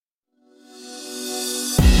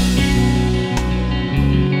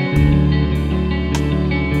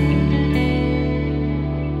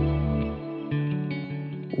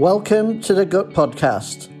Welcome to the Gut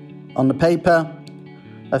Podcast. On the paper,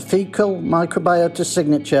 a faecal microbiota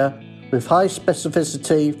signature with high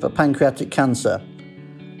specificity for pancreatic cancer,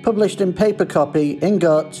 published in paper copy in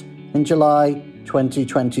Gut in July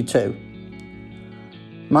 2022.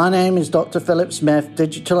 My name is Dr. Philip Smith,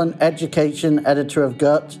 Digital and Education Editor of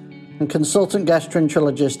Gut and Consultant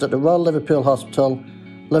Gastroenterologist at the Royal Liverpool Hospital,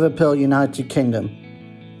 Liverpool, United Kingdom.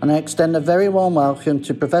 And I extend a very warm welcome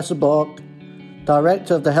to Professor Bork,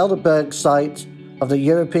 Director of the Helderberg site of the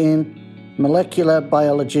European Molecular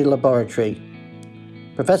Biology Laboratory.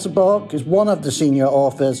 Professor Bork is one of the senior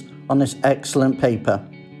authors on this excellent paper.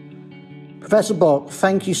 Professor Bork,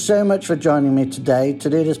 thank you so much for joining me today to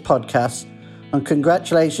do this podcast, and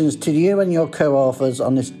congratulations to you and your co-authors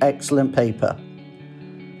on this excellent paper.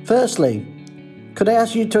 Firstly, could I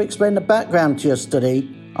ask you to explain the background to your study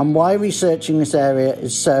and why researching this area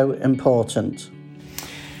is so important?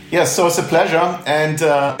 Yes, so it's a pleasure, and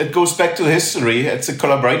it goes back to history. It's a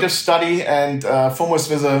collaborative study, and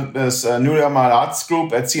foremost with this neuromal arts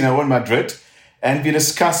group at CNRO in Madrid, and we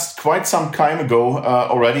discussed quite some time ago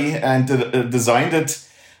already and designed it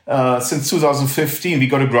since 2015. We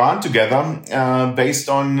got a grant together based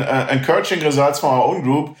on encouraging results from our own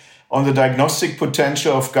group on the diagnostic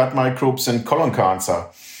potential of gut microbes in colon cancer.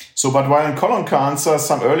 But while in colon cancer,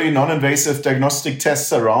 some early non-invasive diagnostic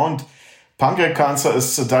tests around, pancreatic cancer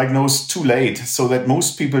is diagnosed too late, so that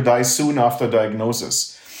most people die soon after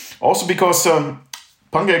diagnosis. Also because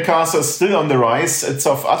pancreatic cancer is still on the rise, it's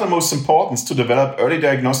of uttermost importance to develop early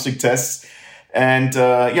diagnostic tests. And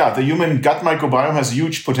the human gut microbiome has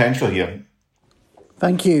huge potential here.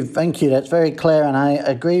 Thank you. That's very clear, and I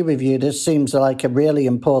agree with you. This seems like a really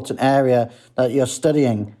important area that you're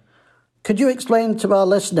studying. Could you explain to our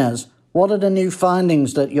listeners what are the new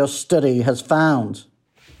findings that your study has found?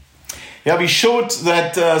 Yeah, we showed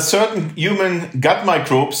that certain human gut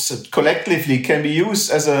microbes collectively can be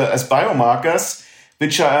used as biomarkers,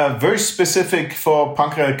 which are very specific for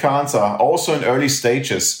pancreatic cancer, also in early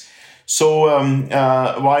stages. So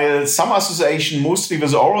while some association mostly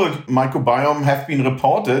with the oral microbiome have been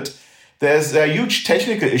reported, there are huge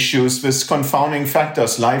technical issues with confounding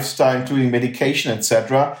factors, lifestyle, including medication,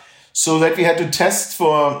 etc., so that we had to test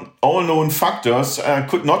for all known factors,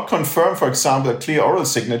 could not confirm, for example, a clear oral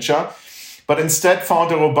signature, but instead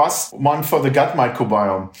found a robust one for the gut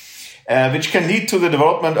microbiome, which can lead to the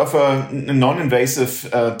development of a non-invasive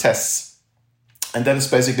tests. And that is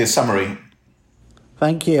basically a summary.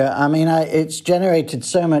 Thank you. I mean, it's generated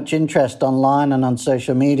so much interest online and on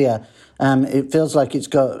social media. It feels like it's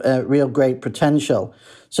got real great potential.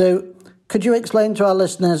 So could you explain to our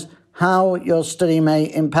listeners how your study may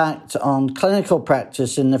impact on clinical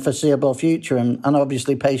practice in the foreseeable future and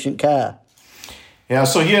obviously patient care? Yeah,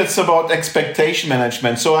 so here it's about expectation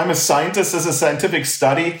management. So I'm a scientist, this is a scientific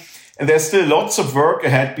study, and there's still lots of work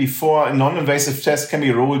ahead before a non-invasive test can be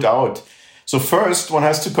rolled out. So first, one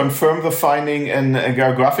has to confirm the finding in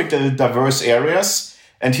geographically diverse areas.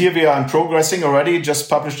 And here we are progressing already, just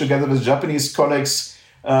published together with Japanese colleagues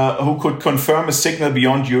who could confirm a signal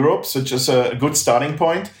beyond Europe, which is a good starting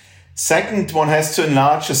point. Second, one has to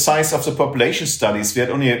enlarge the size of the population studies. We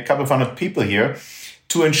had only a couple of hundred people here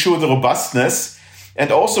to ensure the robustness, and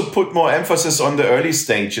also put more emphasis on the early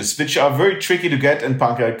stages, which are very tricky to get in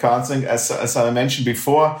pancreatic cancer. As I mentioned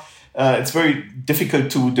before, it's very difficult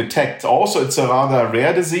to detect. Also, it's a rather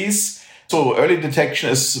rare disease, so early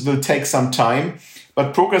detection will take some time,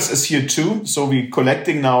 but progress is here too. So we're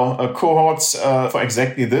collecting now cohorts for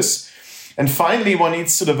exactly this. And finally, one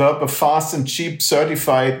needs to develop a fast and cheap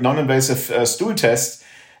certified non-invasive stool test,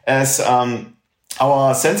 as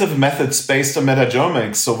our sensitive methods based on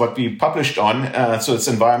metagenomics, so what we published on, so it's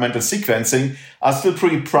environmental sequencing, are still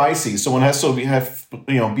pretty pricey. So one has to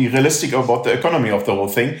be realistic about the economy of the whole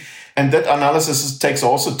thing. And that analysis takes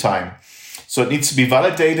also time. So it needs to be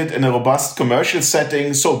validated in a robust commercial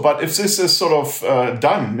setting. But if this is sort of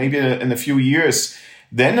done, maybe in a few years,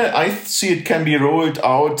 then I see it can be rolled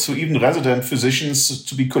out to even resident physicians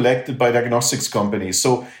to be collected by diagnostics companies.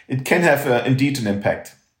 So it can have indeed an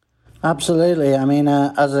impact. Absolutely. I mean,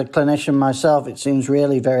 as a clinician myself, it seems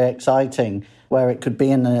really very exciting where it could be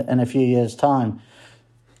in a few years' time.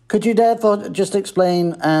 Could you therefore just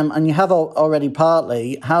explain, and you have already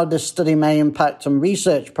partly, how this study may impact on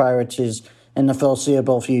research priorities in the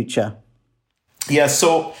foreseeable future? Yeah,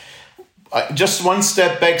 so just one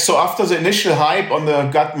step back. So after the initial hype on the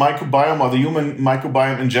gut microbiome or the human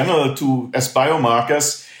microbiome in general as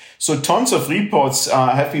biomarkers, so tons of reports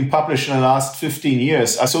have been published in the last 15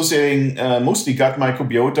 years associating mostly gut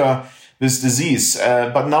microbiota with disease.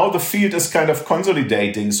 But now the field is kind of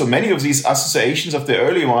consolidating. So many of these associations of the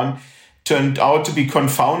early one turned out to be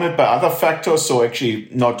confounded by other factors, so actually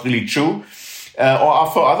not really true, or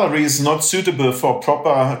are for other reasons not suitable for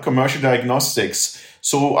proper commercial diagnostics.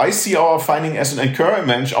 So I see our finding as an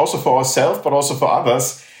encouragement also for ourselves, but also for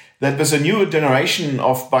others, that with a new generation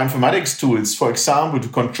of bioinformatics tools, for example, to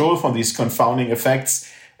control for these confounding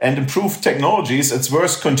effects and improve technologies, it's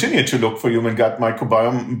worth continue to look for human gut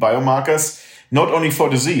microbiome biomarkers, not only for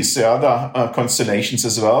disease, there are other constellations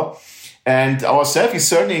as well. And ourselves is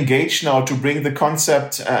certainly engaged now to bring the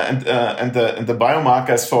concept and the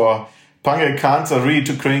biomarkers for pancreatic cancer really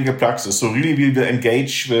to clinical praxis. So really we will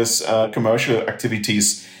engage with commercial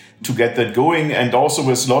activities to get that going, and also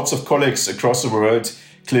with lots of colleagues across the world,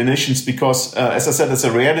 clinicians, because as I said, it's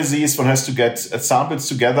a rare disease. One has to get samples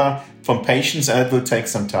together from patients, and it will take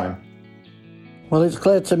some time. Well, it's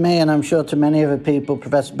clear to me, and I'm sure to many other people,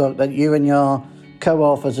 Professor Buck, that you and your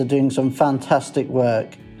co-authors are doing some fantastic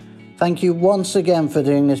work. Thank you once again for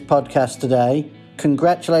doing this podcast today.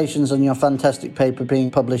 Congratulations on your fantastic paper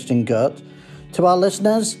being published in Gut. To our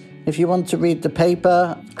listeners, if you want to read the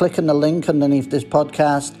paper, click on the link underneath this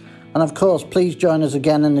podcast. And of course, please join us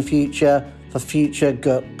again in the future for future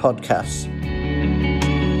Gut podcasts.